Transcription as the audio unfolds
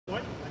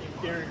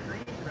Darren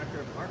Green,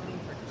 Director of Marketing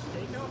for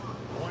DESTACO.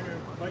 I want to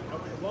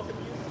welcome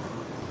you to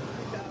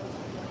the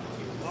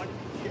 2022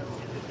 Automobile Show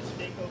in the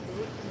DESTACO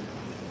booth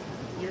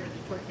here in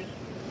Detroit, Michigan.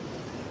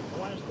 I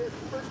want to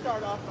first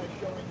start off by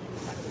showing you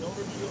kind of an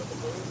overview of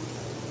the booth.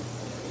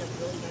 We have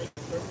a really nice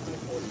 30x40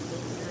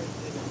 booth here in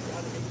the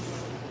automobile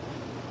show.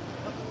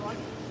 Up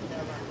front, we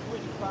have our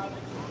newest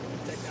products,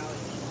 newest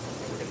technology.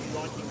 We're going to be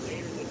launching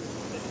later this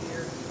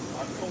year.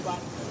 Our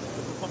cobot.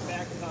 We'll come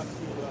back and talk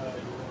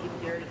to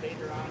Gary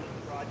later on in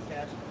the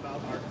broadcast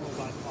about our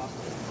cobot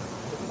software.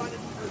 So come on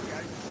in first,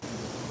 guys.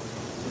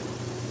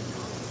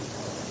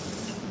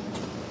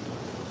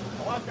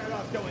 I want to start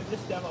off showing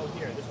this demo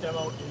here. This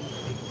demo is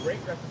a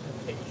great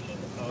representation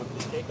of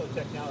the DESTACO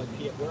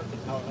technology at work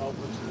and how it all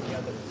works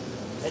together.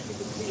 As you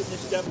can see in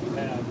this demo, we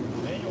have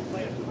manual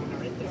clamps on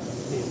our index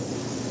table.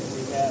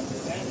 We have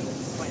manual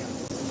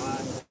clamps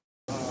on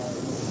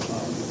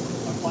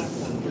our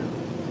platform here.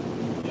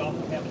 We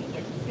also have an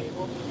index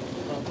table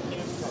from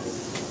Camco.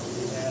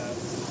 We have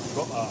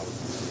a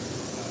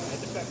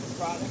defective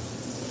product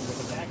with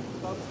a vacuum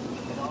pump,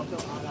 and also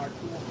on our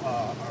tool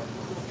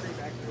tree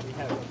back there we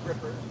have a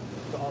gripper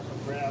to also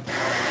grab.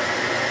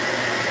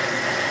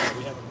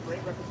 We have a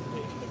great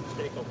representation of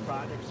DESTACO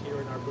products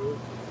here in our booth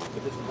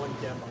with this one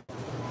demo.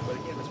 But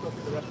again, let's go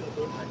through the rest of the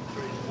booth and I can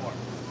show you more.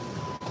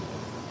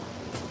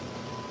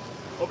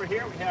 Over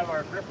here we have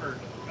our gripper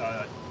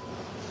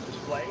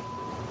display.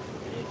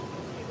 And as you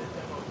can see in this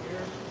demo here,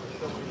 we're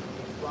showing you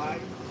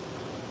slide,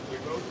 you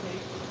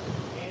rotate,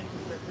 and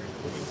the grippers,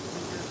 putting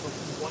speakers from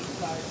one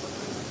side of the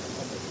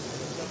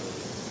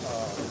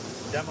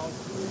demo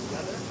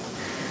together.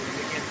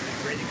 Again, it's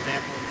a great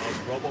example of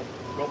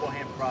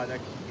RoboHand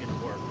products in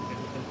work.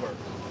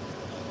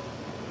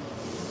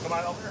 Come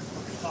on over.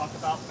 We're going to talk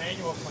about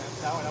manual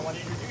clamps now, and I want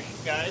to introduce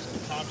you guys to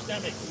Tom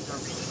Stemick, who's our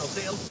regional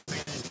sales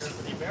manager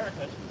for the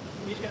Americas.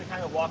 He's going to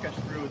kind of walk us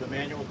through the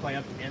manual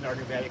clamp and our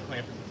pneumatic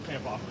clamp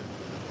offer.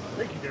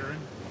 Thank you, Darren,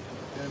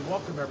 and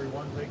welcome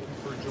everyone. Thank you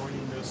for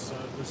joining this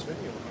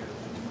video here.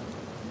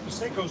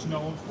 DESTACO is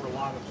known for a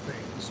lot of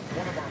things.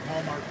 One of our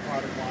hallmark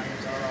product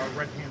lines are our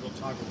red handle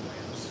toggle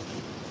clamps.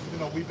 Even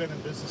though we've been in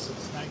business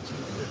since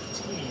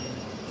 1915,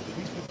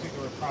 these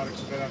particular products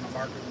have been on the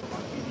market for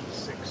about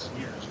 86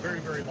 years. Very,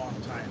 very long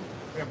time.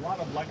 We have a lot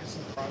of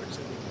legacy products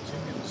that we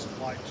continue to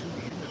supply to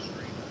the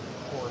industry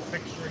for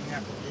fixturing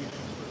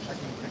applications, for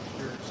checking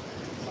fixtures,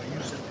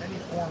 used in any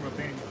form of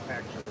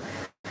manufacturing.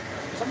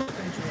 Some of the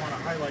things we want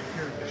to highlight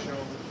here in the show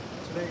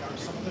today are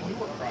some of the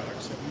newer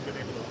products that we've been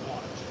able to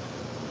launch.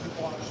 We've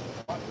launched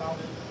a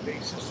front-mounted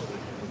basis so that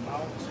you can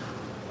mount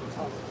the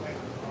toggle clamp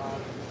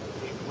on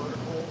a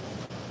vertical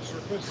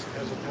surface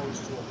as opposed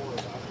to a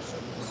horizontal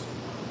surface.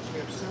 So we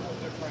have several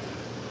different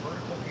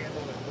vertical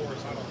handle and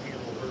horizontal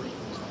handle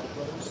versions of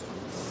those.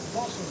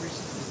 We've also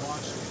recently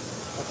launched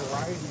a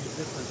variety of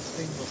different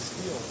stainless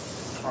steel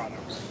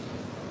products.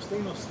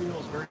 Stainless steel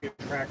is very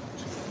attractive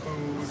to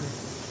food,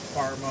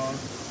 pharma,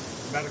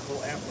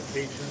 medical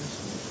applications,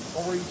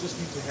 or where you just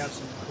need to have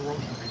some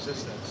corrosion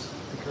resistance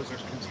because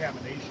there's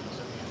contaminations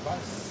in the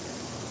environment.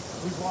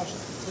 We've launched a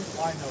complete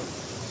line of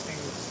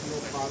stainless steel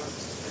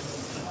products,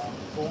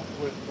 both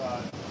with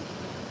our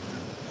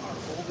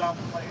fold-down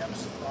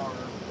clamps, our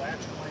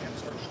latch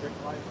clamps, our straight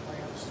line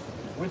clamps,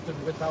 with and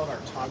without our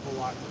Toggle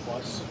Lock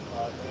Plus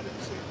added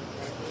safety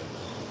factor.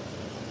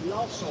 We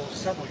also,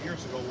 several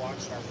years ago,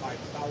 launched our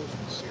 5000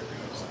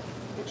 series,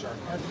 which are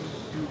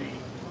heavy-duty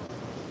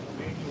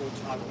manual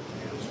toggle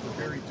clamps for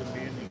very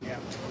demanding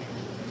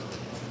applications.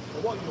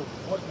 But what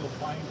you'll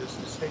find is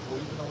DESTACO,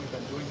 even though we've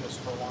been doing this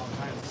for a long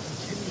time,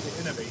 continue to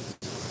innovate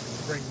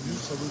to bring new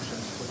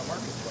solutions to the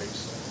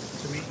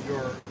marketplace to meet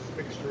your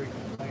fixturing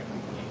and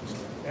clamping needs.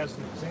 As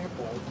an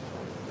example,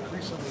 we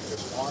recently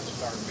just launched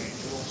our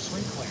manual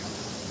swing clamp.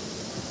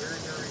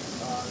 Very, very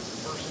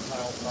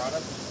versatile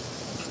product.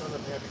 Instead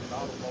of having an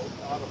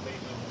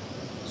automated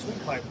swing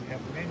clamp, we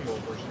have the manual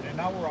version. And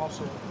now we're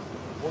also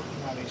working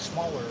on a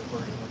smaller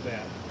version of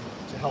that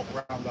to help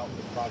round out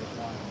the product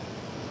line.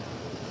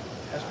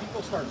 As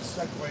people start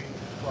segueing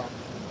from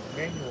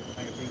manual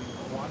clamping,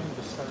 wanting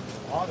to start to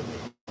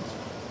automate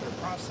their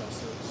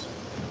processes,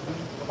 we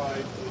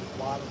provide a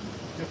lot of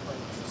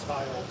different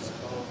styles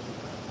of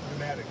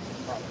pneumatic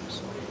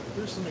products.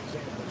 Here's some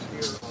examples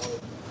here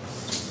of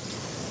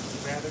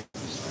pneumatic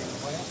string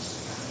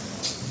clamps,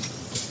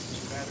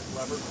 pneumatic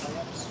lever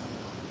clamps.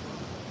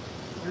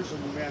 Here's a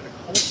pneumatic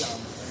hold-down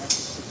clamp.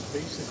 This is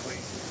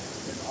basically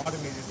an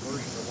automated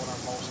version of one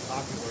of our most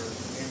popular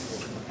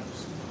manual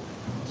clamps.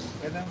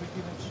 And then we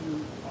get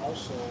into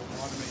also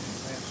automated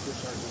clamps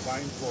which are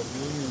designed for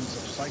millions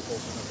of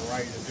cycles in a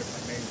variety of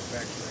different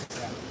manufacturing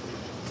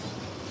applications.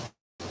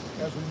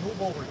 As we move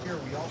over here,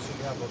 we also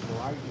have a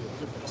variety of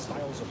different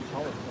styles of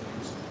power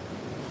clamps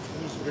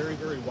used very,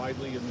 very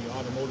widely in the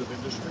automotive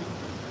industry,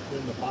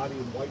 in the body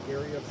and white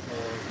area for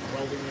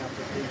welding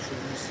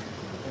applications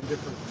and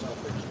different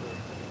fixture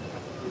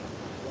applications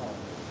as well.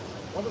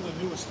 One of the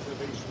newest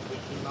innovations we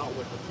came out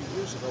with a few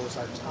years ago is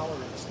our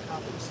tolerance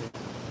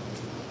compensating.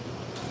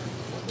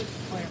 What this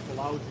clamp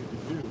allows you to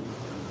do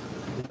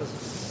is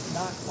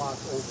not lock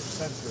over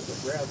center, but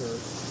rather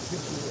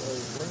gives you a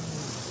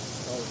range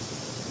of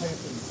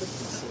clamping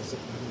thicknesses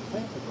that you can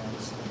clamp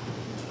against,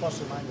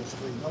 plus or minus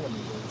 3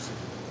 millimeters,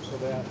 so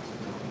that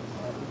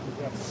if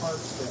you have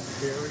parts that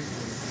vary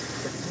in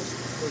thickness,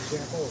 for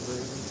example, are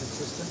very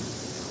inconsistent,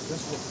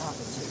 this will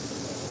compensate for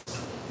that.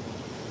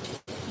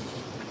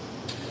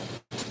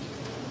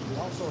 We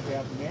also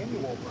have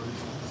manual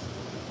versions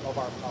of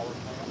our power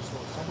clamps, so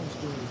if someone's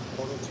doing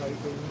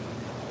prototyping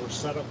or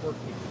setup work,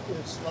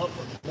 it's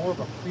more of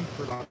a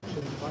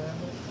pre-production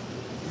environment.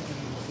 You can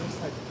use this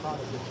type of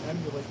product which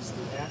emulates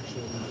the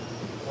action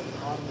of an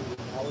automated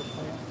power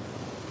clamp,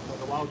 but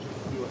allows you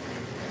to do it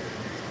manually.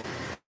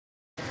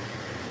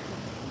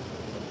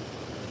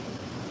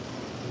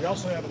 We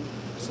also have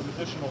some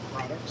additional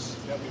products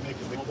that we make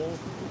available,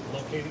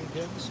 locating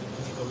pins, if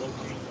you need to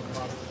locate the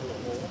product through a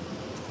hole.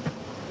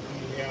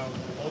 We have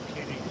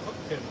locating hook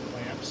pin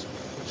clamps,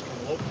 which can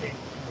locate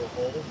through a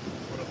hole,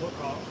 but a hook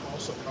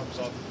also comes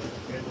up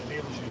and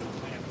enables you to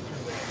clamp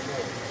through that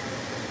hole.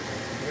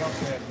 We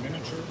also have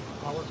miniature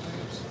power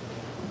clamps,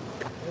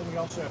 and we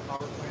also have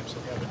power clamps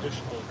that have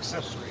additional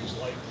accessories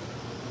like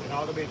an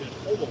automated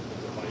holdover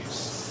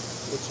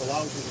device, which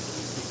allows you to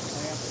keep the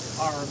clamp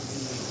arm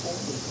in the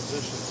open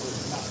position so it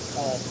does not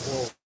fall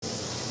forward.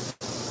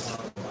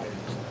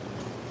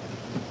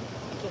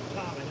 So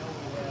Tom, I know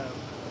we have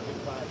a big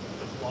product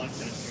just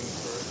launched on June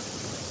 1st.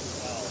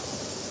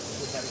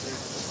 We've had a great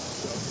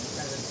so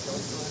kind of show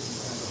for us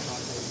and kind of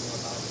talk a little more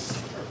about it.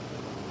 Sure.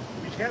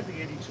 We've had the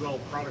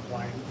 82L product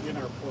line in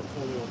our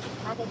portfolio for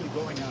probably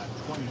going on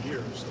 20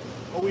 years,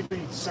 but we've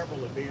made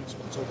several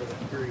advancements over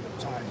that period of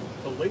time.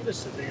 The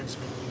latest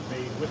advancement we've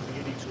made with the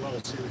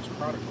 82L series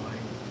product line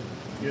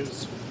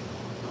is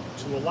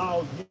to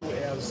allow you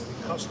as the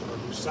customer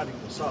who's setting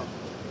this up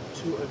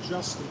to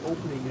adjust the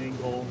opening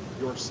angle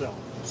yourself,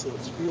 so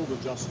it's field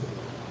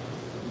adjustable.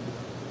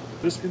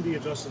 This can be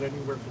adjusted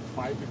anywhere from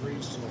 5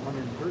 degrees to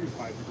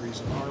 135 degrees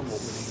in arm opening,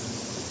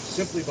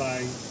 simply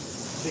by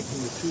taking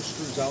the 2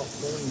 screws out,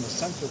 pulling the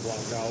center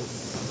block out.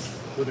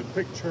 With a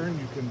quick turn,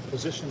 you can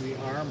position the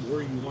arm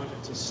where you want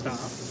it to stop,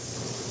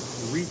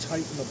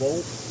 retighten the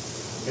bolt,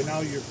 and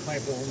now your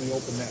clamp will only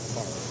open that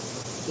far.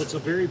 So it's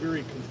a very,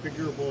 very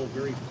configurable,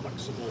 very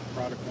flexible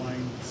product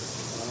line,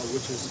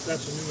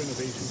 that's a new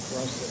innovation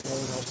for us that no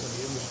one else in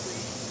the industry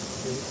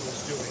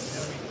is doing.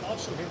 And we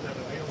also have that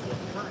available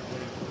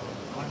currently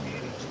on the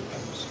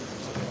 82L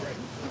series. Great.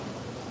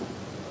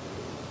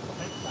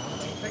 Thanks, Tom.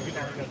 Thank you,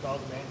 Darren. That's all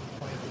the management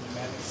plan for the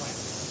magic plant.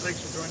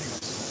 Thanks for joining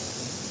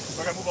us.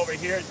 We're going to move over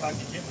here and talk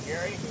to Jim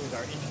Gary, who is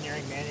our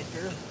engineering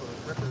manager for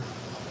Ripper.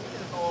 He's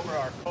going to go over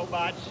our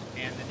cobots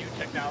and the new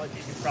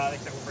technologies and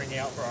products that we're bringing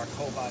out for our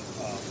cobot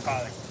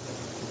product.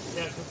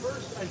 Yeah, so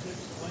first I should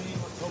explain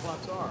what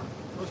cobots are.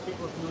 Most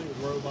people are familiar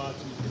with robots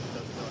and use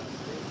industrial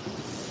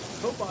applications.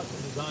 Cobots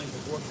are designed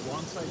to work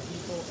alongside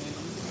people and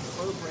even be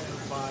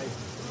programmed by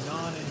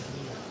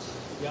non-engineers.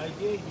 The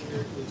idea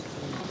here is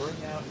to bring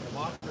out and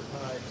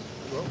democratize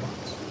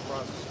robots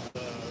across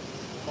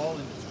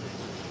all industries.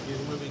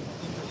 You're moving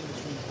into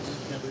industries that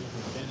we've never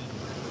even been in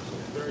before.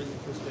 So it's a very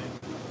interesting,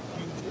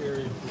 huge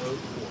area of growth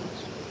for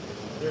us.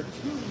 There are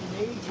 2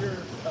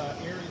 major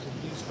areas of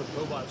use for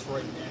cobots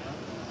right now.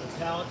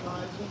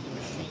 Palletizing and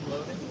machine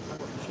loading. We'll talk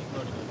about machine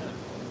loading in a minute.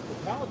 For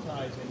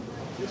palletizing,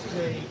 this is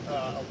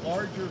a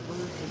larger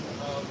version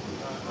of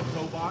a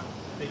cobot.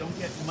 They don't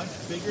get much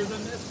bigger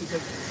than this because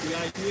the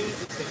idea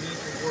is they need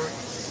to work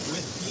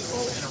with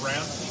people and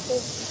around people,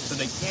 so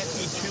they can't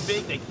be too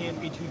big, they can't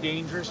be too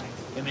dangerous,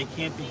 and they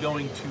can't be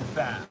going too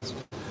fast.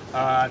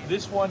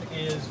 This one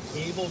is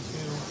able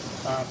to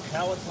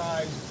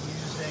palletize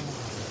using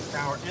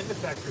our end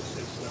effector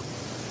system.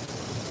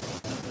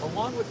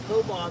 Along with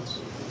cobots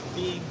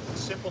being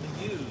simple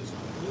to use,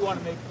 we want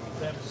to make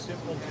them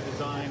simple to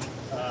design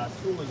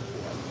tooling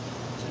for.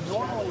 So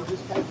normally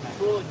this type of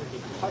tooling would be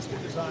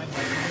custom designed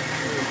by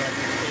engineers like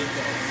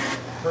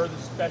DESTACO per the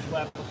special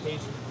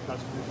application the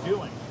customer is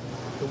doing.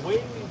 The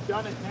way we've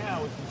done it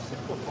now is we've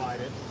simplified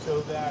it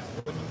so that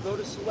when you go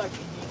to select,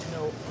 you need to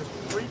know just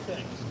 3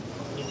 things.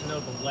 You need to know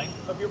the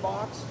length of your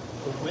box,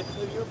 the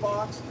width of your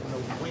box, and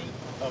the weight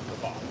of the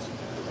box.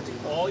 That's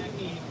all you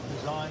need to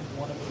design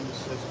one of these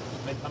systems.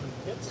 They come in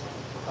kits.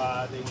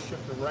 They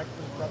ship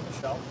directly from the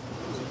shelf,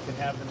 so you can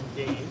have them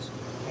in days,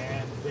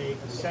 and they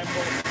assemble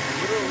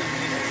literally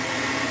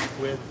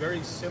minutes with very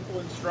simple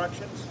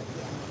instructions.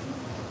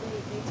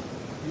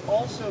 We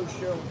also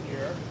show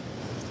here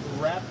the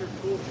Raptor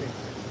tool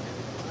changer,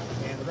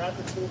 and the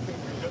Raptor tool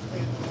changer just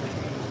made the tool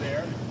changer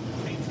there,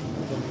 changing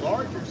the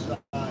larger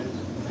size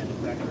end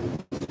effector,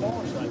 the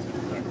smaller size end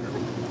effector,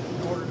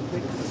 in order to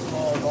pick the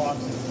small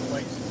box into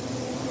place.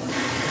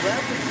 The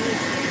Raptor tool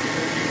changer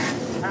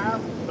is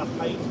half the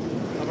height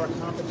of our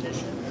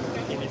competition,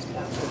 and it's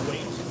half the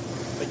weight,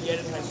 but yet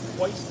it has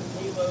twice the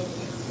payload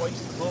and twice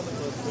the moment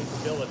load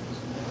capabilities.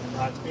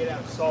 It's made out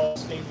of solid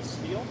stainless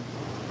steel,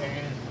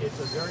 and it's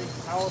a very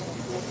powerful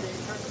tool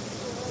changer.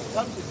 It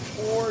comes in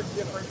 4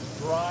 different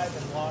drive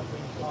and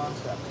locking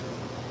concepts.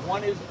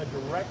 One is a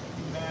direct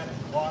pneumatic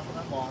lock and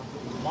unlock,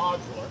 which is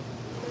modular,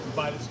 You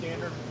buy the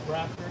standard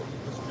Raptor, you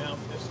just mount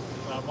this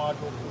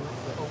module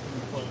to open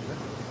and close it.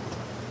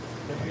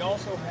 Then we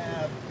also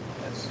have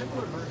a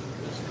similar version of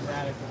this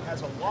pneumatic that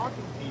has a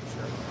locking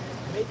feature,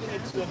 making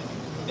it so that you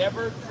can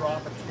never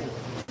drop a tool.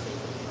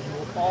 You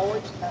will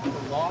always have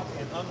to lock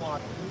and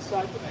unlock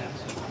inside the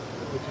mast,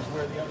 which is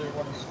where the other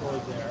one is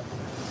stored there.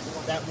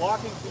 That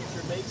locking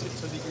feature makes it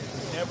so that you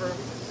can never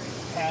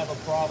have a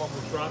problem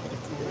with dropping a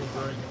tool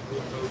during the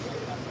motion.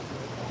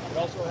 It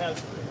also has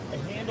a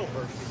handle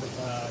version,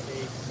 a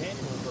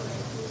manual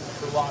version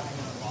for locking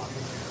and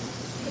unlocking.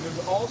 And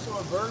there's also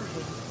a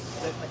version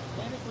that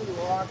mechanically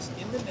locks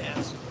in the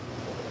nest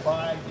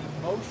by the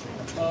motion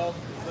of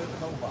the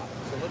cobot.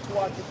 So let's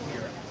watch it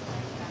here.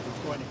 It's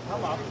going to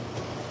come up,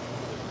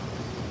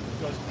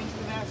 goes into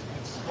the nest,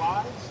 and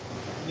slides.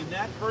 And in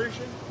that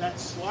version, that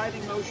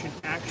sliding motion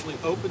actually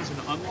opens and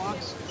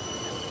unlocks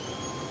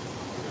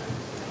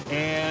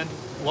and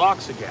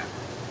locks again.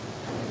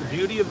 The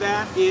beauty of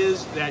that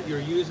is that you're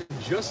using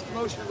just the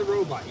motion of the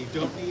robot. You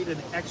don't need an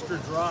extra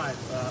drive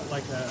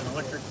like an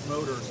electric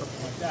motor or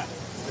something like that.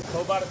 The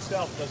cobot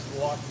itself does the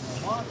locking and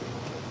unlocking.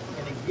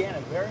 And again,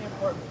 a very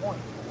important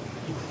point,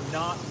 you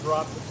cannot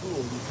drop the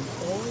tool. You can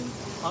only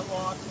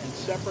unlock and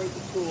separate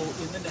the tool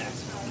in the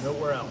nest,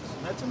 nowhere else.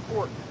 And that's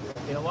important.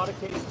 In a lot of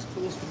cases,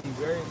 tools can be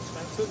very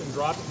expensive and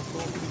dropping the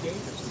tool can be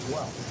dangerous as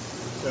well.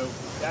 So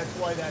that's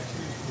why that's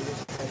used for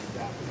this type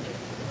of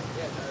application.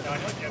 Now, I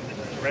know Jim, this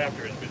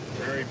Raptor has been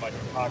very much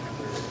a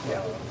popular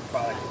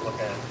product to look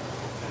at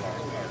in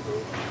our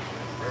group.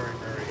 Very,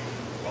 very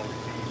well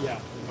received. Yeah.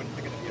 When is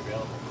it going to be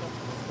available?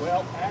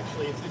 Well,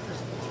 actually, it's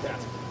interesting that you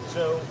ask.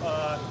 So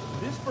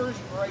this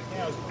version right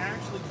now is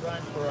actually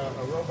designed for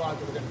a robot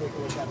that we're going to take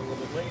a look at a little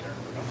bit later.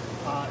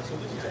 So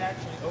this is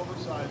actually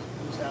oversized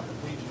for this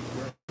application.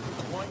 We're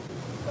going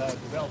to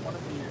develop one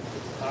of the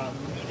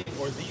leading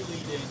or the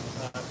leading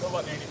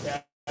cobot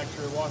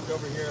manufacturer walked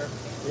over here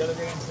the other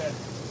day and said,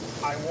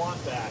 I want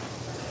that.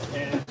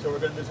 And so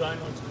we're going to design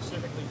one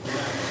specifically for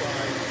that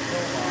size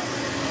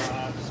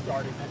cobot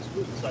starting next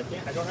week. So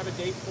I don't have a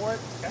date for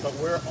it, but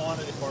we're on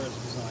it as far as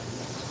design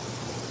goes.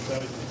 So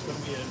it's going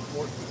to be an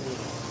important tool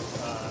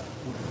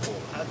moving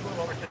forward. Let's move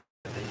over to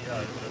the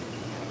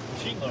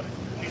Machine loading.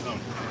 machine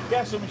loading.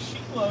 Yeah, so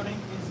machine loading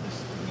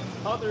is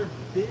the other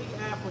big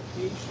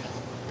application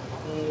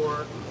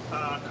for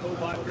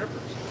cobot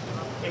grippers.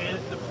 And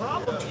the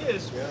problem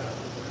is,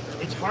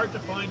 it's hard to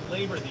find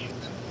labor these.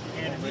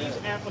 And in these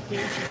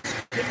applications,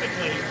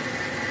 typically,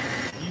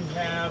 you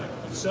have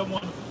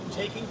someone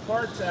taking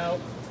parts out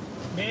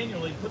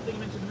manually, putting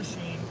them into the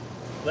machine,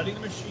 letting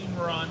the machine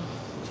run,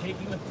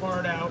 taking the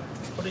part out,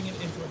 putting it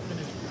into a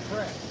finished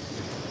tray.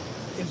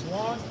 As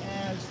long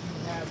as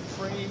you have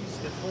trays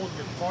that hold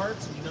your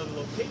parts and you know the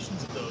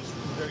locations of those,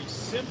 you can very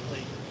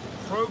simply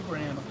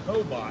program a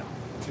cobot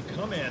to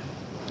come in,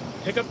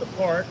 pick up the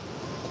part,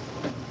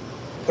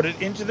 put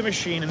it into the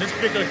machine. In this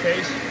particular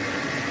case,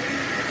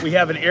 we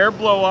have an air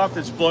blow-off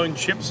that's blowing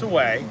chips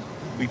away.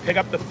 We pick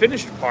up the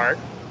finished part,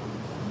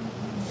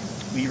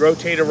 we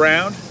rotate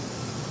around,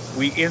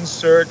 we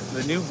insert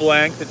the new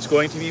blank that's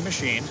going to be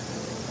machined,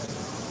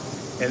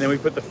 and then we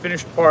put the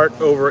finished part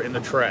over in the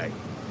tray.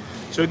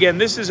 So again,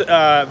 this is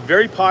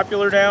very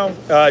popular now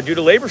due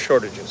to labor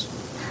shortages,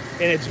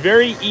 and it's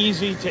very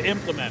easy to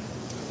implement.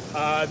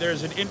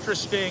 There's an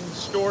interesting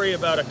story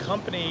about a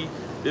company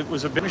that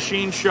was a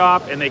machine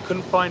shop and they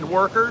couldn't find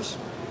workers.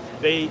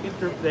 They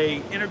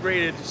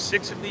integrated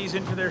 6 of these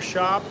into their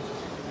shop,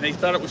 and they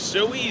thought it was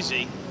so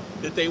easy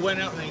that they went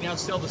out and they now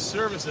sell the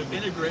service of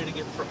integrating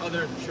it for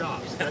other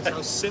shops. That's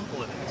how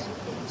simple it is.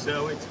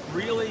 So it's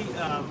really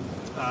a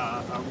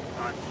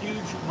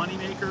huge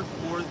moneymaker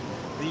for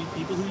the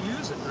people who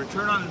use it. The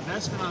return on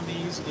investment on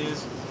these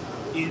is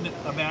in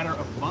a matter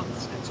of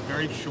months. It's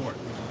very short.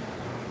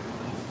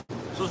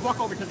 So let's walk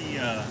over to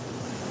the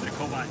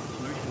cobot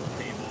solutions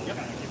table. Yep.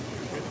 Kind of give you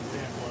a good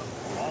example of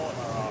all of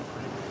our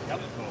offerings. Yep.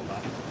 The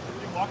cobot.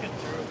 We're walking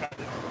through kind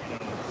of,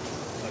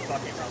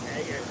 talking about,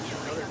 hey, there's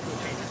another cool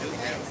thing to do. We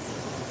have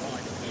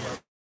one.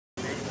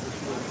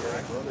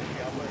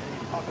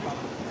 Talk about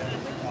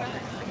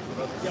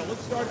Yeah,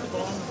 let's start at the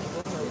bottom and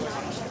work our way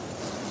up.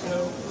 So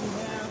we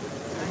have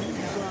a new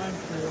design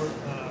for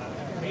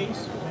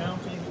base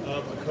mounting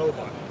of a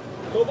cobot.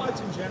 Cobots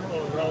in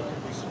general are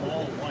relatively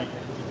small and light.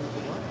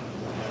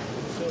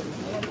 So the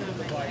mounting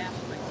device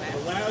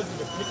allows you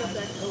to pick up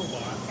that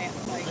cobot. And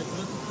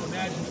let's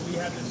imagine that we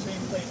have the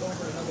same plate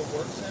over at another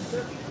work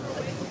center.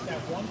 I can take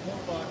that one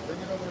cobot, bring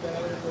it over to that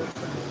other work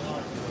center, and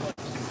lock it in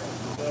place.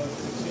 So an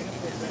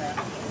example of that,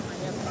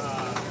 in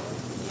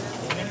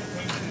many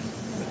cases,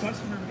 the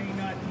customer may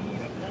not need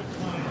a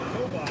full-time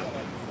cobot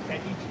at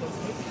each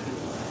location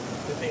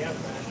that they have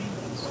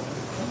machines,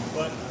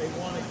 but they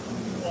want to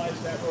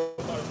utilize that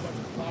robot as much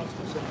as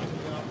possible, so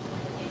using the option.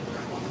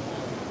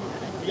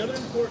 The other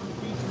important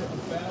feature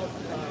about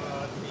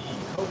the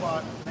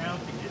cobot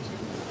mounting is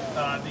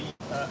the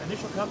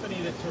initial company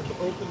that sort of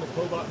opened the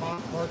cobot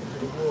market to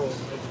the world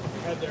has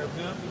had their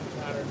mounting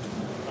pattern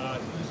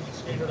using a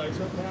standard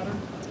ISO pattern,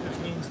 which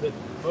means that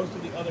most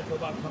of the other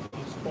cobot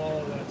companies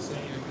follow that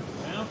same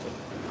mounting.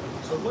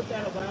 So what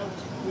that allows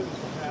us to do is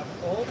to have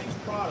all these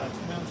products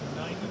down to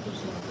 90%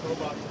 of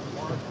cobots on the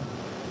market.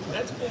 And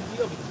that's a big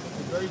deal because it makes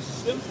it very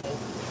simple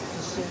to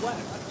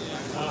select.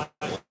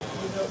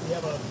 You know, we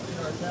have in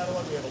our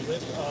catalog, we have a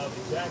list of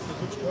exactly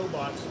which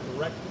cobots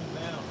directly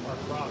mount our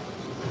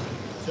products.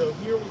 So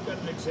here we've got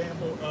an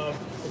example of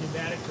a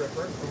pneumatic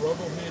gripper, a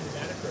robo-hand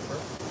pneumatic gripper.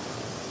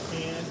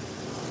 And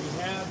we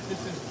have, this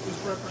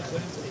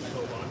represents a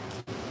cobot.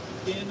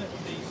 In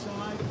the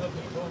side of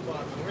the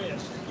cobot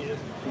wrist is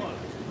a plug,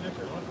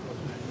 connector, electrical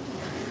connector.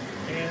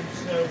 And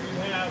so we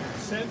have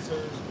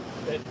sensors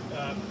that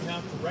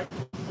mount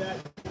directly to that,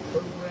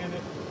 program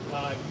it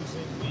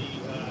using the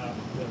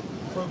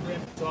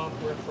programming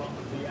software from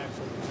the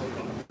actual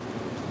cobot.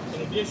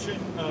 In addition,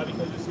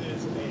 because this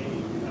is a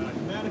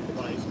pneumatic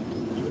device,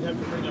 you would have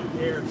to bring up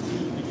air to the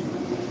unit.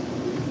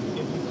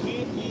 If you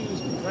can't use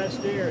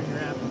compressed air in your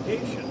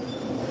application,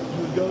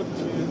 you would go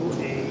to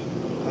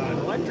an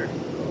electric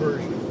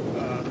version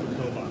of the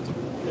cobot.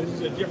 This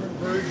is a different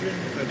version,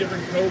 a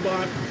different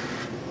cobot.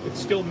 It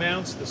still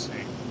mounts the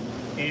same.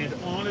 And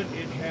on it,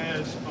 it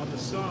has on the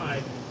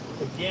side,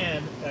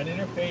 again, an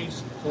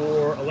interface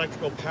for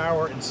electrical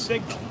power and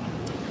signal.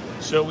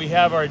 So we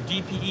have our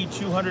DPE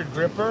 200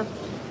 gripper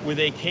with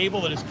a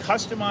cable that is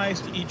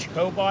customized to each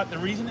cobot. The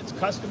reason it's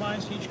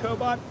customized to each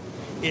cobot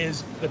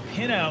is the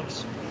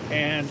pinouts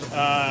and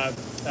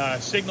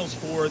signals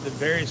for the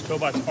various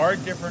cobots are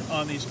different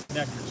on these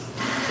connectors.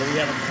 So we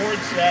have a cord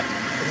set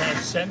that has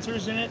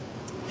sensors in it,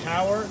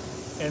 power,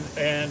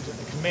 and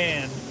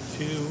command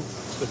to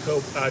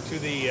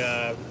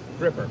the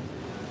gripper.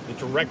 It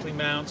directly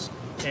mounts,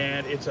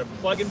 and it's a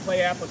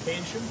plug-and-play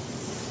application.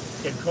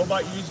 And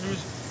cobot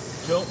users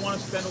don't want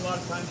to spend a lot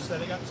of time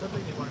setting up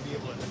something. They want to be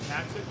able to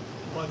attach it,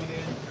 plug it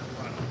in, and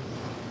run it.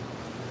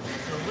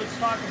 So let's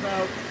talk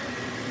about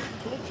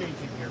tool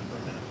changing here for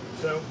a minute.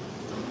 So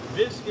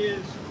this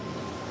is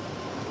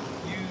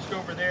used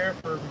over there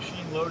for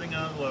machine loading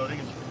and unloading.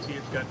 As you can see,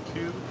 it's got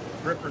two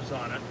grippers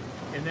on it,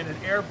 and then an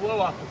air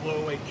blow-off to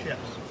blow away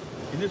chips.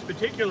 In this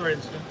particular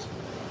instance,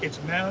 it's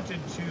mounted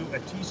to a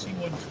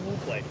TC1 tool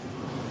plate.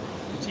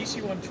 The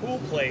TC1 tool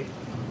plate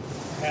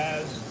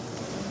has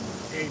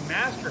a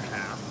master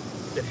half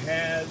that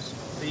has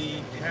the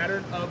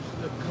pattern of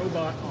the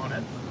cobot on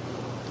it.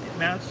 It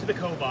mounts to the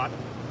cobot,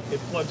 it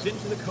plugs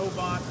into the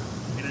cobot,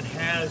 and it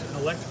has an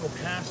electrical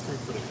pass-through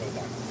for the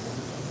cobot.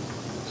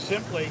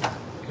 Simply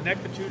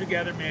connect the two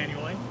together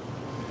manually.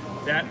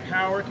 That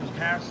power can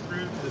pass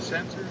through to the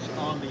sensors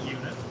on the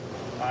unit.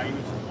 You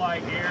would supply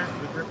air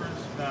to the grippers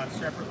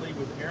separately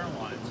with air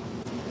lines.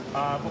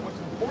 But what's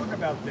important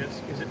about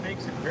this is it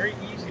makes it very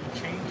easy to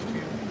change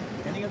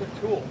to any other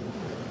tool.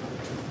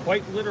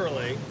 Quite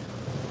literally,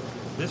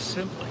 this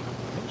simply,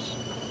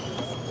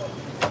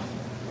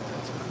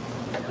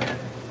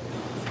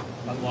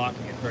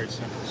 unlocking it, very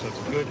simple. So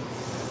it's a good,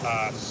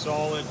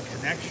 solid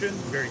connection,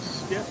 very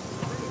stiff,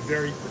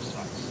 very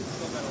precise.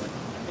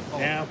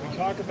 Now, if we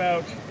talk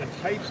about the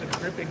types of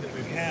gripping that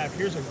we have,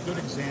 here's a good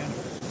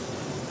example.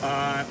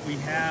 We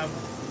have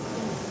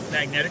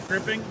magnetic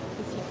gripping,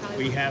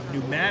 we have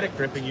pneumatic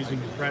gripping using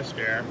compressed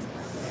air,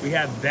 we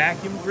have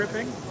vacuum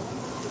gripping,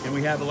 and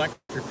we have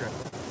electric gripping.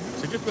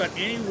 So just about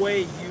any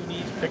way you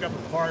need to pick up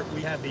a part,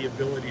 we have the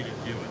ability to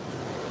do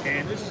it.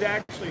 And this is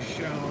actually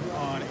shown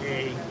on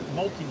a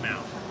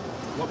multi-mount.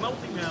 What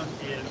multi-mount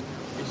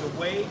is a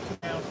way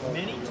to mount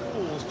many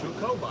tools to a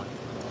cobot.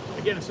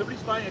 Again, if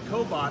somebody's buying a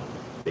cobot,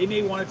 they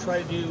may want to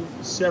try to do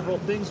several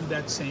things with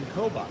that same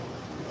cobot.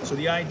 So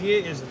the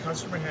idea is the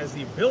customer has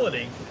the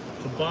ability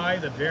to buy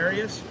the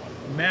various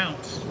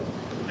mounts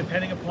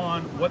depending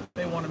upon what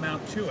they want to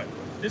mount to it.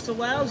 This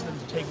allows them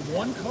to take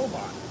one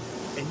cobot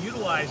and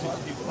utilize it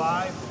to do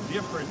 5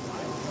 different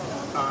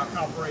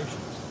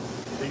operations.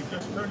 So you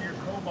just turn your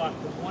cobot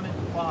from 1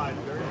 into 5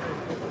 very, very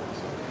quickly.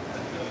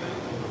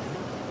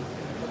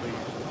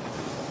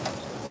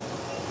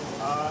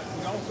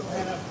 We also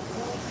have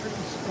tool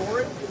tree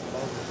storage,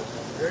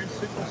 very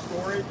simple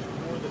storage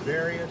for the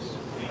various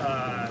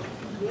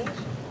tools.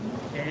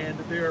 And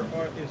there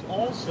is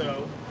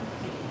also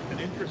an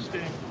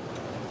interesting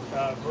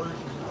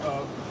version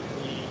of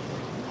the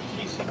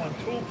TC1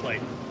 tool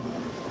plate.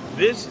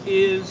 This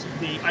is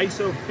the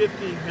ISO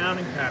 50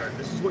 mounting pattern.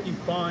 This is what you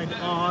find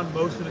on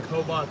most of the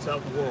cobots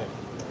out in the world.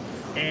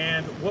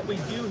 And what we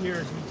do here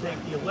is we take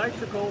the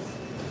electrical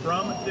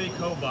from the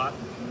cobot,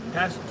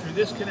 pass it through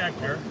this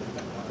connector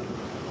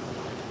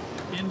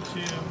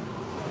into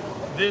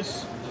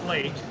this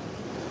plate,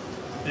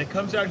 and it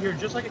comes out here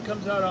just like it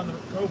comes out on the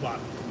cobot.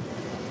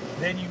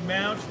 Then you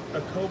mount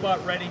a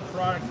cobot-ready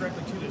product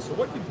directly to this. So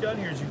what you've done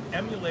here is you've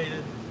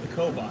emulated the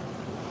cobot.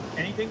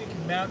 Anything that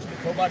can mount to the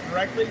cobot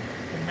directly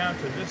can mount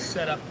to this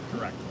setup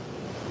directly.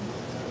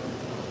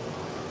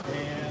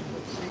 And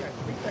let's see, I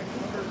think that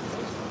covers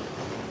this.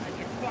 I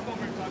can walk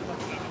over and talk about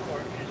that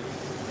before.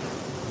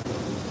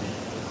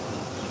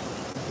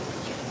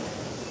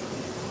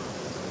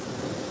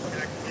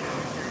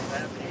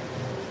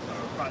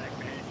 Product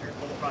manager,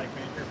 global product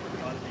manager for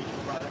the automation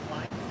product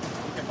line.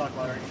 We can talk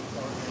about our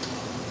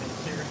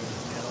series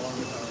and along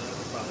with our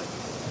other products.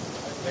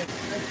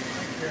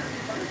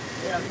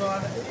 Yeah, so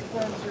on the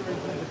 84 series,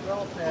 we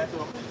developed that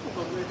for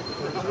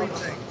three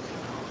things.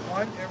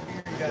 One, every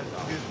year you got to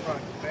produce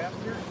products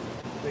faster,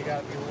 they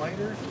got to be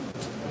lighter,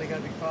 and they got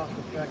to be cost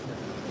effective.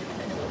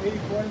 So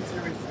 84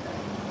 series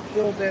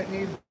fills that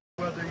need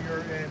whether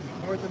you're in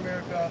North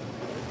America,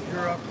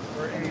 Europe,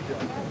 or Asia.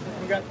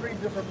 We got three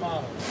different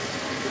models.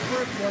 The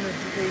first one is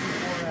the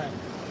 84N.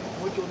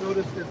 What you'll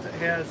notice is it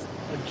has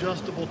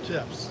adjustable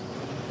tips.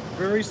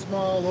 Very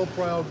small, low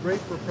profile, great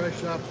for press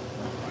shop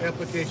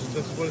applications.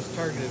 That's what it's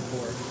targeted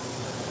for.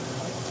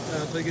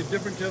 So you get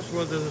different tips,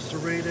 whether they're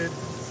serrated,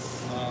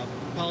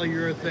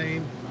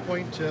 polyurethane,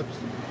 point tips.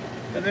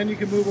 And then you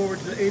can move over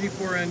to the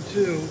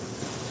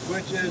 84N2,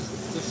 which is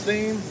the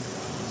same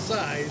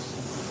size,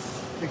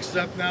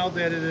 except now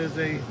that it is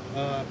a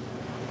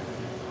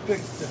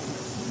fixed tip.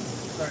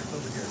 Sorry, it's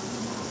over here.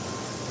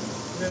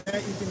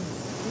 That you can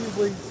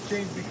easily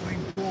change between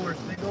dual or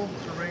single,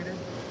 serrated,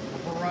 a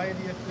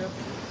variety of tips.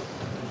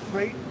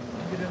 Great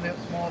to get in that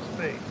small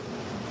space.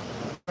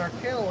 Our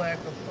Cadillac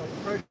of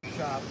press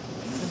shop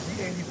is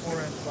the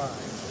 84N5.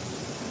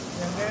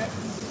 And that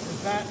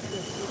is not,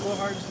 it's a little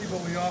hard to see,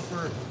 but we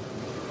offer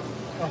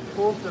a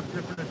host of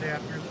different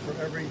adapters for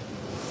every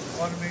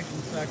automation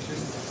section.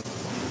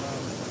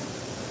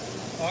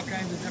 All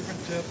kinds of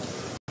different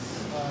tips.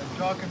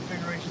 Jaw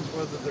configurations,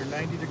 whether they're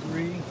 90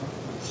 degree,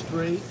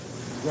 straight,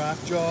 drop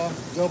jaw,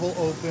 double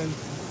open,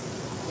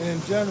 and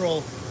in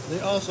general, they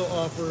also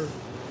offer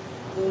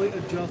fully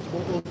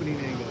adjustable opening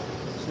angle.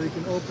 So you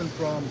can open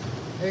from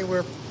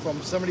anywhere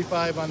from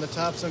 75 on the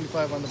top,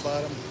 75 on the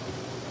bottom,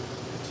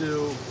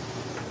 to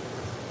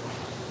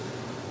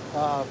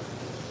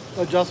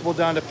adjustable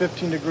down to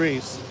 15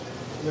 degrees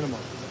minimum.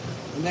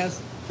 And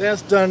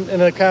that's done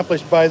and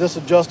accomplished by this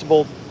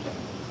adjustable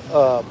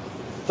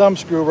thumb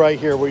screw right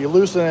here, where you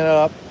loosen it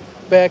up,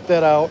 back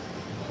that out,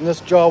 and this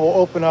jaw will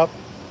open up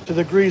to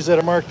the degrees that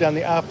are marked on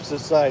the opposite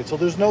side. So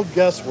there's no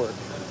guesswork.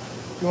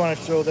 If you want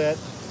to show that,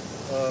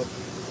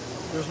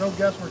 there's no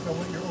guesswork on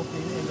what your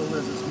opening angle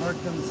is. It's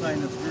marked on the sign.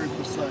 That's very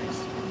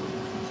precise.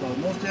 So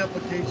most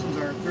applications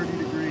are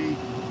 30 degree,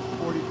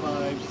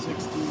 45,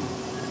 60,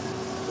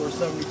 or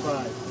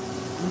 75.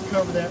 We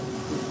cover that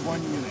with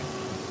one unit.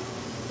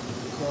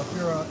 So if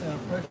you're in a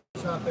press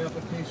shop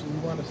application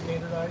you want to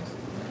standardize,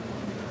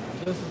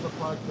 this is the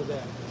part for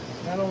that.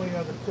 Not only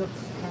are the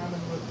tips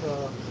common with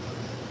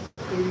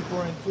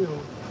 84N2, we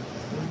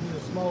need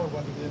a smaller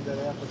one to get into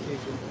that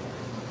application,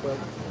 but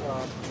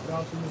you can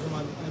also use them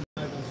on the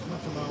inside and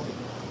switch them out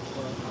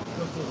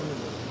just as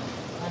easy.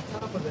 On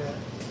top of that,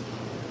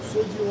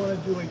 should you want to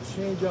do a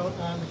change out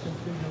on the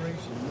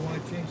configuration, you want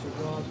to change the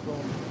jaws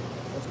from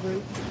a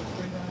straight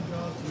on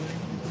jaws to 90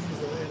 degrees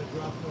or add a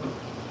drop jaw.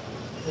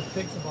 It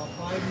takes about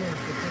 5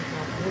 minutes to take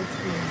off those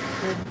screws,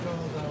 pull the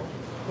jaws out,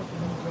 put the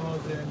new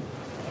jaws in,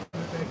 put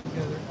it back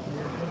together, and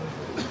you're done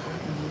with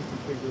the new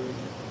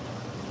configuration.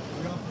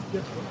 We offer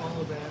kits for all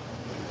of that,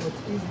 so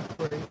it's easy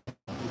for a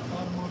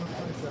automotive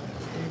press shop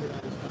to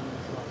standardize on the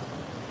product.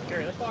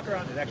 Gary, let's walk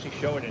around and actually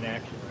show it in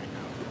action right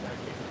now. It's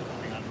actually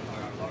something on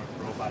our large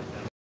robot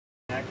now.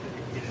 Actually,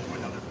 we can get into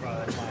another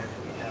product line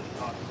that we haven't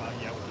talked about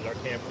yet, which is our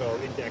Camco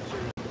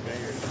indexers and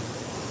conveyors.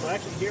 So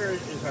actually here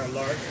is our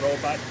large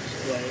robot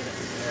display that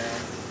we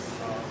have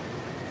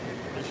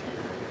this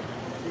year.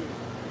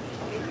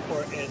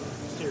 84N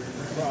series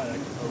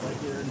product right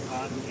here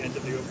on the end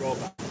of the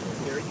robot.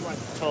 Gary, you want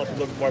to tell us a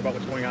little more about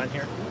what's going on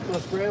here? So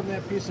let's grab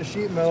that piece of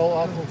sheet metal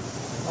off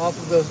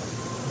of the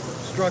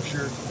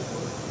structure.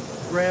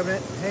 Grab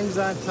it, hangs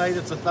on tight.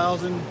 It's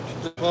 1,000 to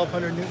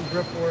 1,200 Newton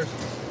grip force.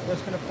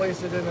 Just going to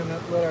place it in and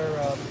let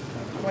our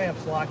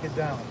clamps lock it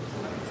down.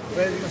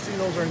 But as you can see,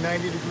 those are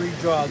 90-degree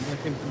jaws and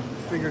they can be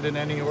configured in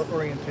any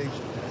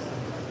orientation.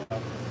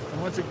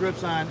 And once it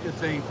grips on,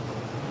 it's a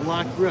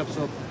lock grip,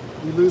 so if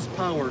we lose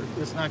power,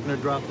 it's not going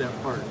to drop that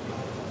part.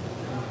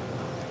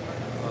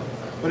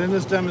 But in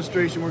this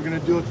demonstration, we're going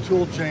to do a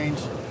tool change,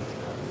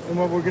 and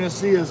what we're going to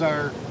see is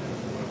our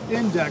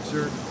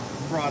indexer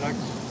products,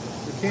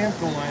 the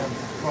Camco line of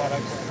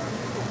products.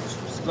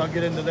 So I'll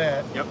get into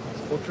that. Yep.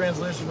 We'll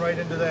transition right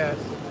into that.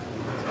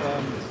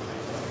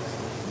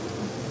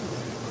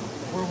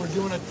 Where we're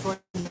doing a so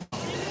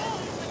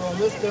in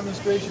this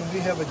demonstration, we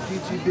have a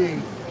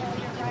GTB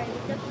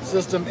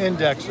system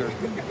indexer.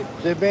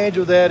 The advantage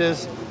of that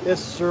is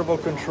it's servo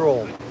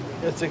control.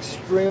 It's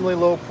extremely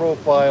low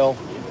profile,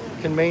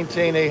 can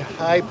maintain a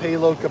high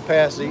payload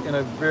capacity in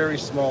a very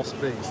small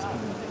space.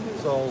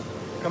 So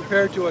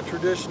compared to a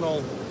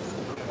traditional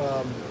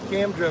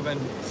cam-driven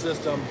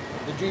system,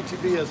 the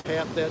GTB is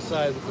half that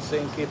size with the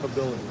same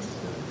capabilities.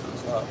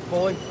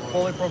 Fully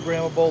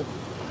programmable.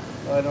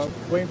 I'm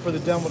waiting for the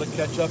demo to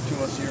catch up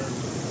to us here.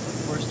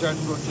 We're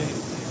starting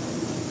rotating.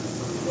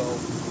 So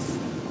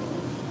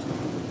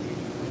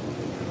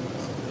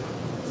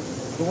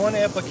the one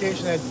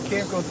application that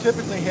Camco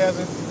typically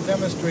hasn't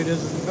demonstrated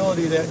is the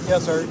ability that,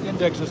 yes, our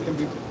indexers can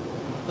be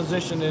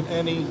positioned in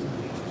any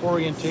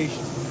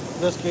orientation.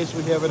 In this case,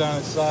 we have it on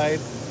its side.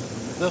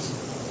 This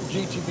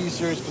GTB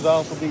series could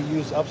also be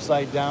used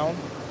upside down.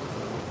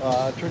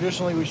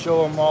 Traditionally, we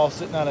show them all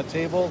sitting on a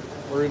table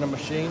or in a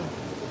machine.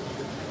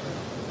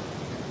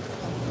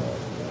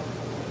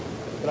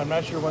 but I'm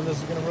not sure when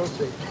this is going to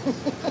rotate.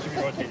 It should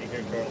be rotating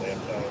here shortly.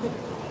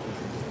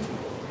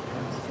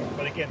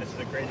 But again, this is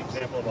a great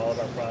example of all of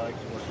our products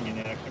working in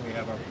action. We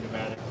have our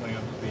pneumatic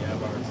clamps, we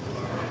have our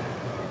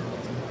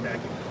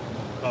vacuum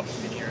pumps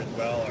in here as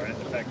well, our end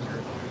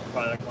effector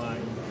product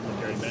line. As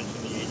Jerry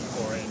mentioned, the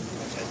 84N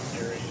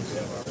series. We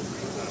have our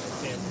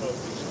sand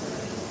coats,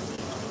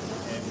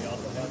 and we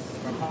also have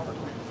some of our power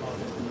clamps.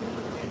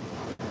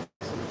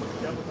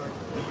 That was our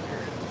leader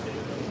in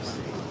sustainability.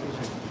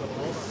 So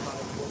all of our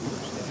products work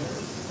for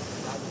standards,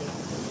 not just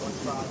one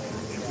product.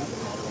 We have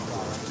multiple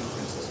products.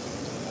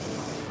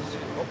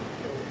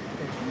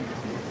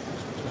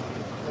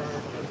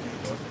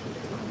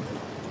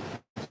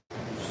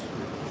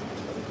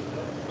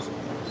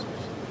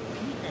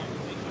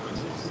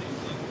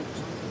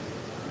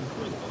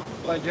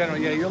 But in general,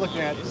 yeah, you're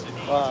looking at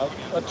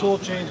a tool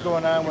change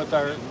going on with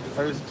our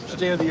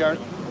state-of-the-art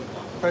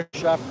pressure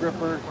shop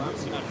gripper,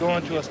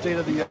 going to a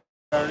state-of-the-art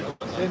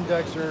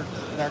indexer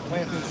in our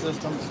clamping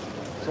systems.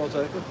 So it's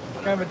a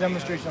kind of a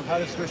demonstration of how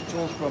to switch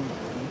tools from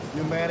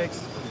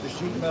pneumatics to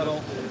sheet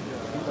metal,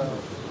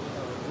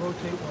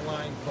 rotate the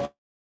line, such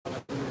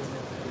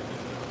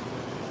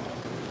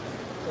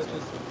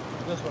as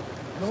this one.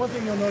 The one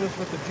thing you'll notice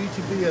with the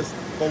GTB is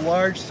the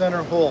large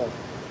center hole.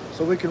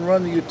 So we can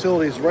run the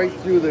utilities right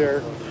through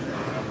there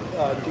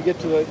to get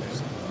to the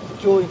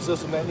cooling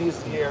system that needs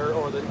the air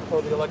or the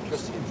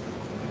electricity.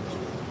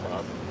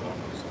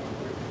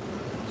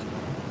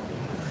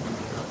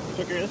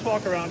 So okay, let's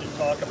walk around and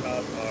talk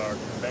about our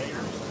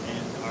conveyors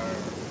and our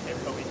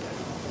info.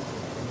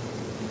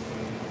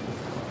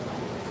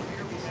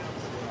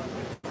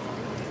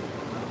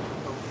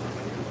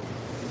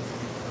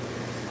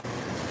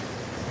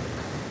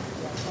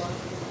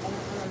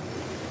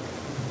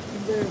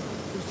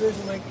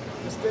 Precision Link,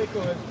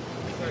 DESTACO is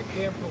our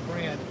Camco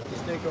brand.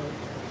 DESTACO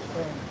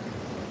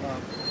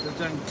has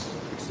done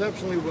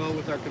exceptionally well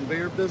with our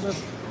conveyor business.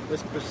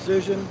 Its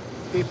precision,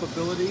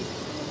 capability,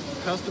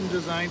 custom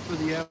design for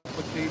the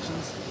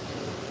applications,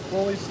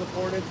 fully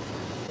supported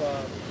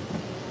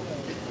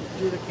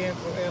through the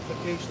Camco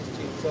applications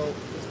team. So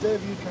instead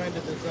of you trying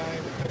to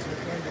design, the customer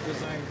trying to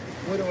design,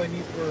 what do I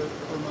need for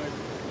my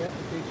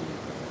application,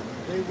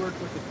 they work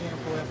with the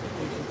Camco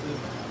application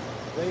team.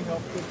 They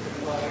help pick the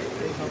product,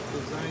 they help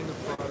design the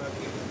product,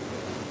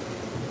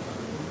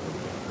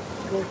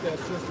 support that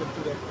system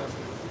to that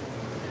customer.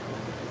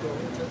 So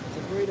it's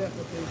a great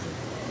application.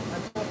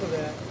 On top of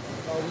that,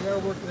 we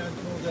are working on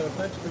tools that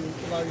eventually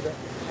allow you to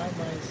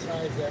online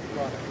size that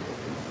product.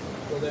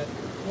 So that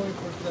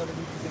 24/7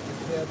 you can get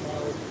your CAD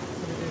model,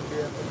 put it into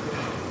your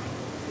application,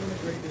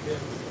 integrate it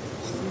in,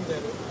 see that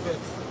it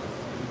fits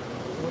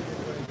what you're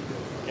trying to do.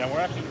 Yeah,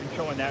 we're actually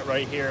showing that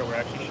right here. We're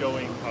actually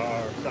showing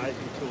our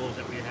sizing tools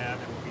that we have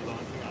that will be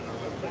launching on our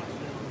website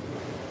soon.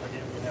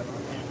 Again, we have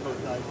our hand code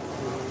sizing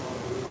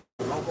tools,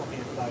 mobile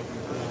hand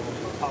sizing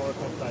tools, power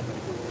code sizing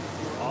tools.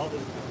 All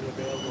this will be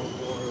available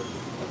for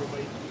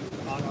everybody to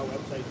use on our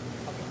website in the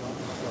coming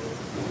months. So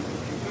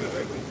you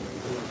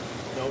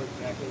know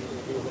exactly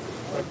what we're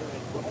looking for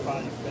and what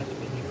product best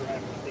fits your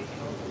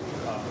application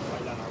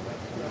right on our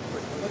website.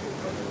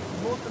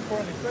 Most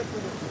importantly,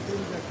 especially with the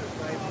things that are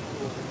sizing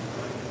tools,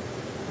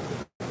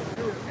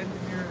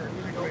 engineer or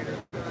integrator,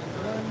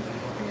 one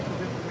piece of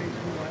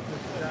information you want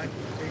is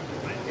documentation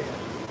right there.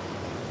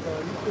 So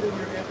you put in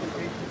your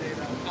application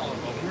data,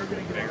 you're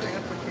going to get an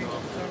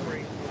application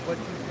summary of what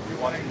you can do.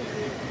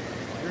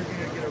 You're going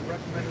to get a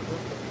recommended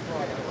list of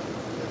products.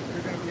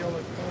 You're going to be able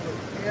to build a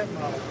CAD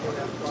model for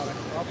that product,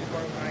 off of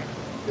our line,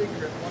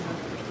 figure it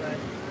 100%,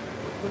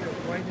 put it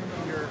right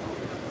into your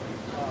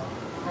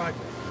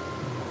project,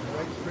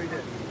 right straight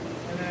in.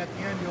 And then at the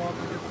end, you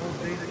also get those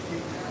data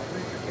sheets,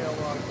 data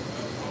catalogs,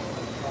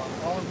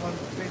 all in one,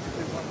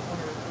 basically one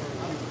corner of the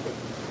piece.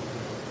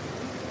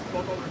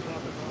 Both over and talk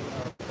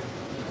about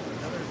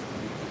another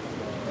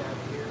tab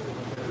here.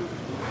 We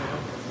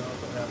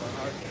also have our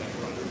architect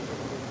product.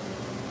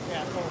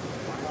 Yeah, so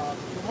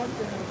the one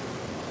thing with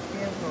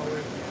Camco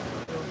is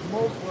they're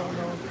most well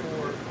known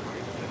for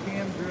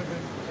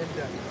cam-driven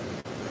index,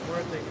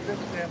 where it's a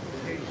fixed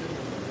application,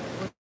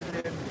 put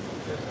it in,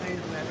 it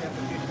stays in that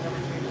application,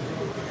 never changes the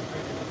only thing it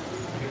changes.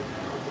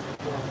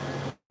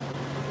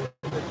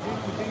 The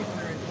GTB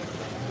series, which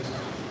is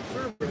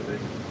server-driven,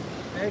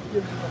 that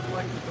gives you the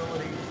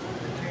flexibility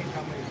to change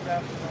how many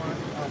stops you want,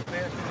 how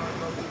fast you want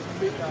to go,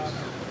 speed stops,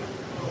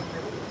 what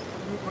your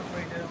throughput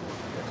rate is.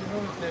 But you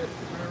notice that it's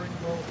very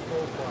low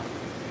profile.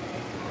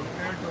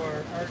 Compared to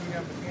our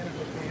RDM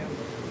mechanical cam,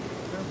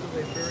 this is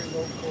a very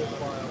low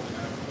profile.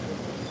 If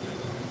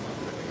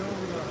you go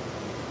over the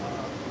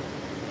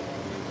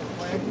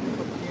flagship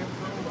of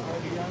Camco, the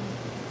RDM,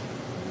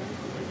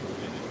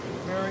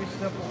 very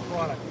simple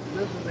product.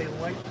 This is a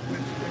light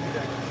switch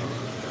index.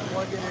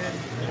 Plug it in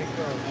and it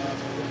goes.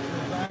 It's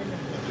designed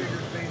and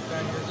configured based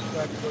on your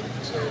specs. So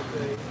you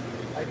say,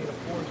 I need a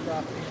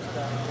 4-stop,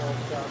 8-stop,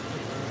 12-stop,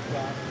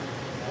 16-stop.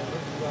 And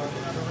this is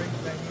the rings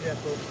I need at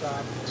those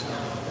stops.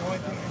 The only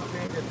thing you can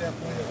change at that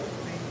point is the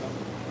speed,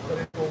 but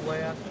it will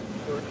last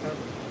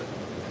forever.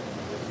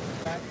 This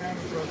is not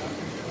common for us to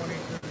see 20,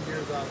 30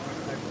 years out.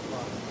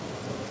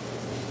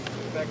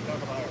 sit back and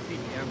talk about our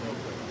PPM real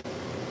quick.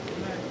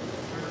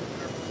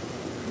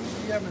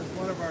 PPM is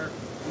one of our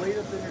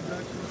latest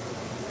introductions.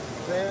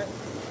 That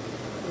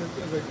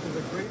is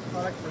a great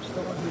product for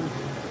someone who's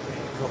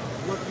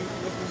looking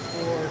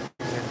for a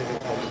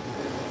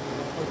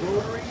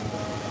rotary.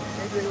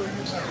 Maybe they were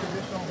using a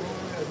traditional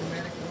rotary, a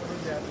pneumatic rotary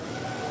that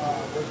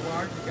was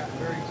large and got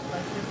very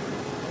expensive,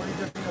 or you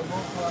just need a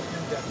low-cost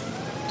index.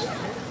 It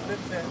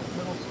fits that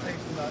little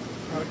space in the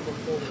product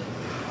portfolio.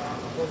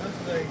 So this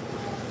is a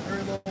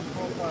very low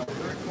profile,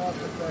 very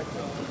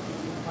cost-effective,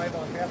 probably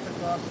about half the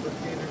cost of a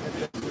standard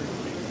index,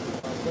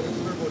 but it's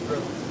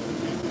turbo-driven.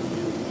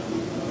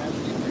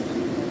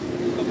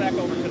 Let's go back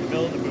over to the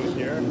middle of the booth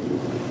here.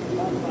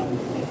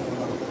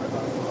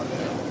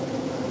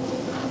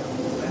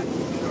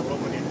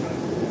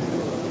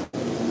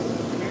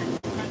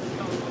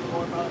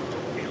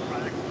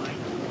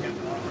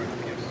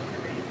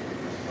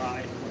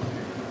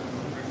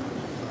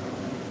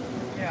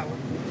 Yeah,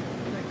 with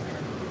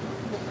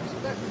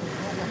respect to the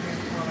global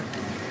hand product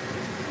line,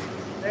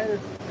 that is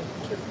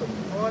just the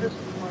broadest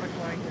product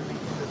line in the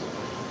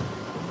industry.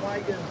 And why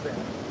is that?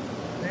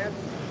 That's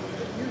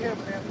if you have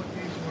an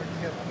application where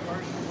you have a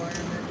harsh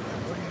environment,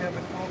 or you have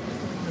an ultra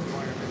clean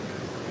environment,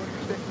 or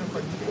you're picking up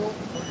a needle,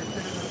 or you're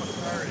picking up a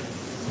cartridge,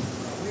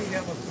 we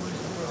have a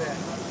solution for that.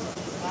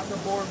 On the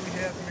board we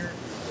have here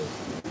is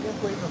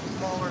simply the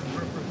smaller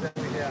grippers that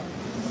we have.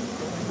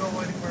 So we go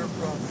anywhere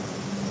from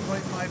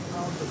 25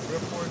 pounds of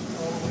grip force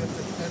all the way up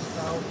to 10,000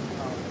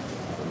 pounds.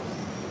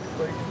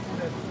 So you can see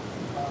that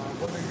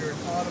whether you're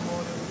an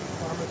automotive,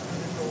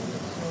 pharmaceutical,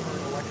 consumer,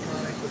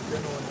 electronics, or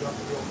general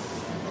industrial,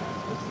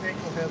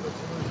 DESTACO has a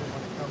solution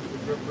when it comes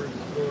to grippers,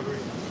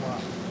 rotaries, and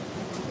slots.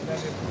 And then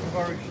we've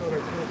already showed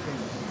our tool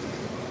chains.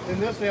 In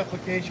this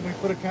application, we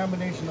put a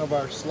combination of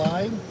our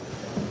slide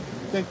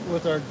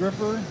with our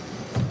gripper,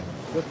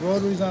 with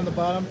rotaries on the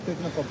bottom,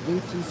 picking up a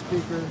Bluetooth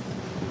speaker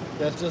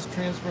that's just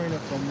transferring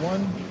it from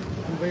one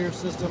conveyor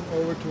system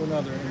over to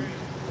another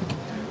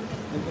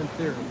in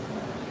theory.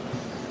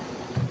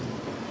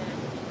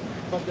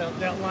 But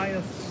that line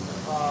is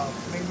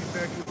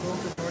manufactured both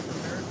in North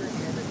America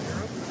and in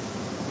Europe.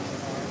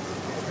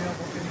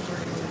 Available anywhere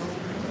in the world,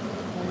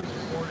 fully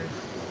supported.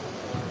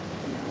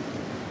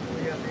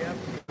 We have the apps.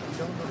 If you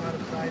don't know how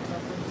to size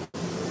something,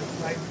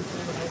 just size it to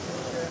the help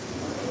with that,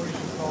 or you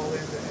can call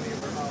in to any of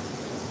our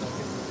offices.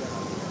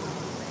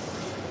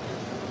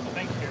 Well,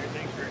 thanks, Gary.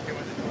 Thanks for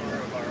doing the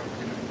tour of our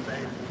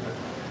space.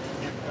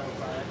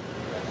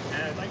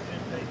 And I'd like to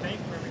say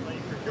thank you everybody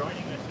for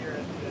joining us here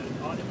at the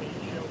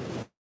Automated Show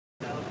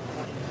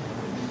 2022.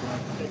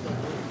 DESTACO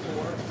Booth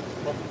 4.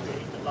 Hope you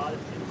gained a lot of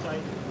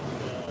insight